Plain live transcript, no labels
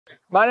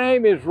My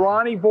name is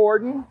Ronnie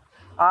Borden.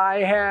 I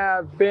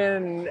have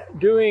been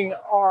doing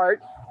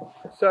art,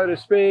 so to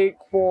speak,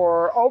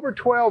 for over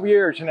 12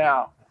 years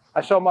now.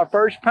 I saw my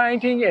first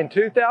painting in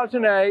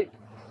 2008,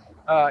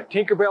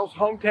 Tinkerbell's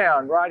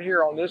hometown, right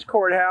here on this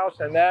courthouse,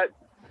 and that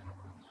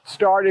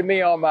started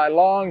me on my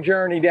long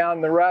journey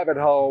down the rabbit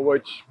hole,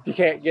 which you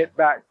can't get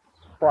back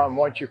from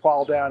once you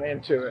fall down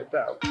into it,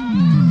 though.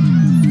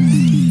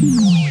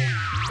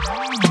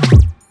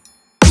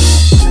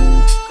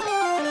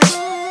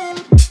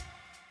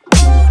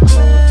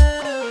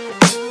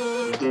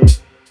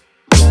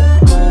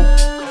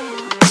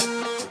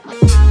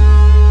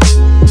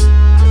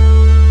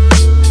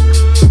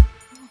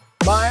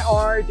 My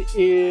art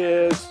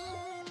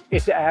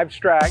it's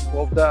abstract,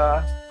 well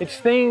duh. It's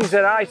things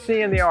that I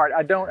see in the art.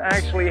 I don't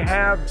actually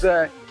have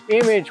the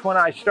image when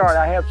I start.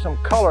 I have some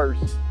colors,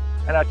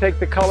 and I take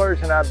the colors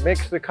and I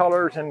mix the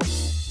colors and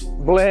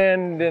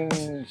blend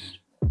and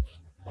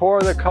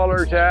pour the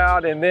colors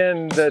out, and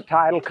then the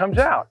title comes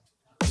out.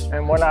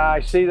 And when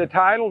I see the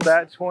title,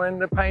 that's when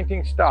the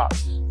painting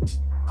stops.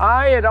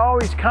 I had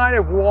always kind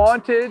of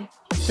wanted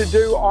to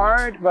do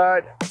art,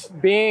 but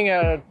being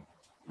a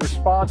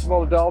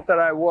responsible adult that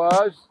I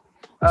was,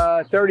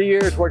 30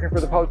 years working for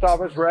the post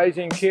office,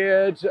 raising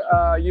kids,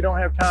 you don't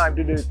have time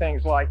to do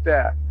things like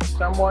that.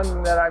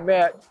 Someone that I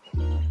met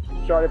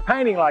started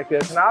painting like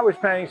this, and I was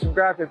painting some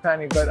graphic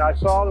painting, but I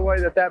saw the way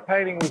that that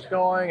painting was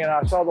going, and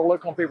I saw the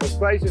look on people's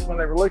faces when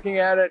they were looking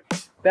at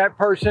it. That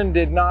person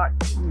did not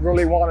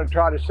really want to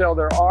try to sell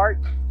their art,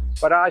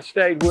 but I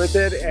stayed with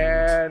it,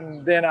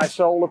 and then I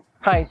sold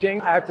a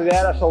painting. After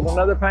that, I sold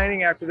another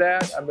painting. After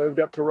that, I moved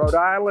up to Rhode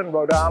Island.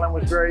 Rhode Island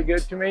was very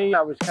good to me.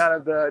 I was kind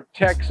of the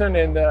Texan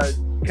in the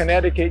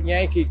Connecticut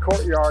Yankee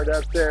courtyard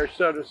up there,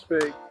 so to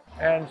speak.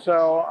 And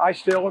so I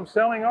still am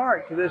selling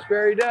art to this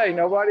very day.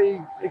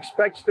 Nobody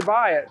expects to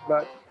buy it,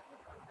 but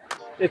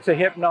it's a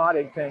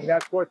hypnotic thing.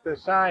 That's what the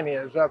sign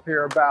is up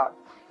here about,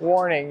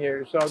 warning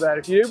you, so that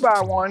if you do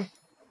buy one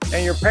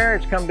and your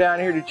parents come down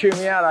here to chew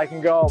me out, I can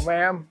go,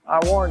 ma'am, I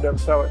warned them.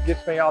 So it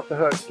gets me off the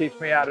hook, keeps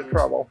me out of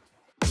trouble.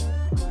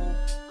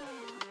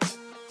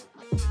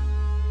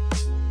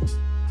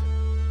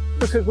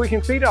 Because we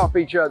can feed off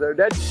each other.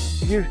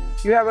 That's, you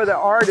have other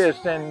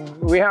artists, and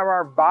we have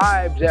our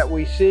vibes that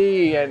we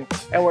see, and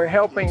we're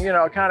helping, you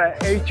know, kind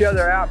of each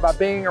other out by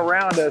being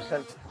around us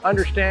and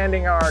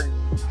understanding our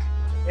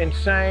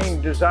insane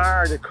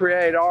desire to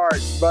create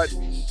art. But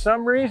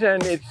some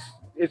reason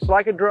it's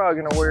like a drug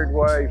in a weird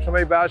way.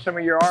 Somebody buys some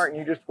of your art and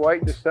you just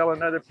wait to sell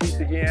another piece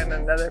again,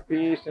 another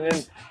piece, and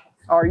then,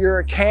 or you're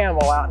a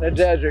camel out in the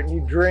desert and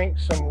you drink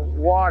some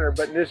water,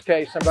 but in this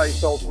case somebody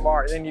sold some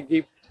art, and then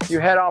you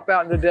head off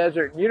out in the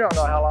desert, and you don't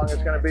know how long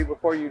it's going to be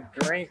before you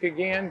drink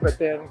again, but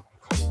then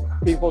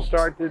people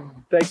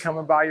they come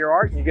and buy your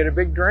art, and you get a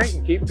big drink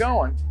and keep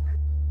going.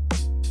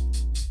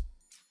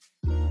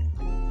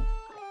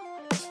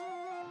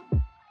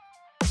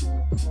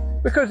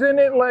 Because then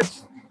it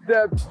lets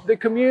the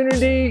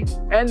community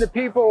and the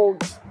people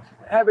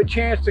have a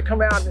chance to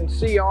come out and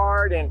see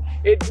art, and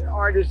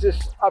art is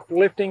this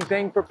uplifting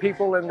thing for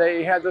people, and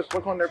they have this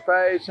look on their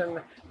face, and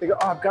they go,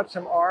 oh, I've got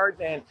some art,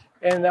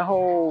 and the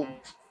whole,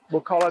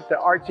 we'll call it the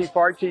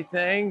artsy-fartsy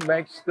thing,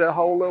 makes the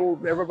whole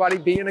everybody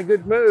be in a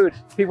good mood.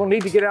 People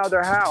need to get out of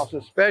their house,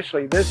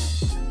 especially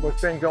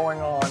what's been going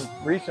on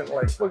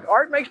recently. Look,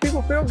 art makes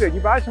people feel good. You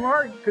buy some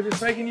art because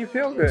it's making you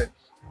feel good.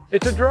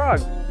 It's a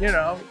drug, you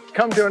know.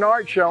 Come to an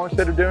art show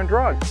instead of doing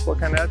drugs.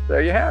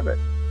 There you have it.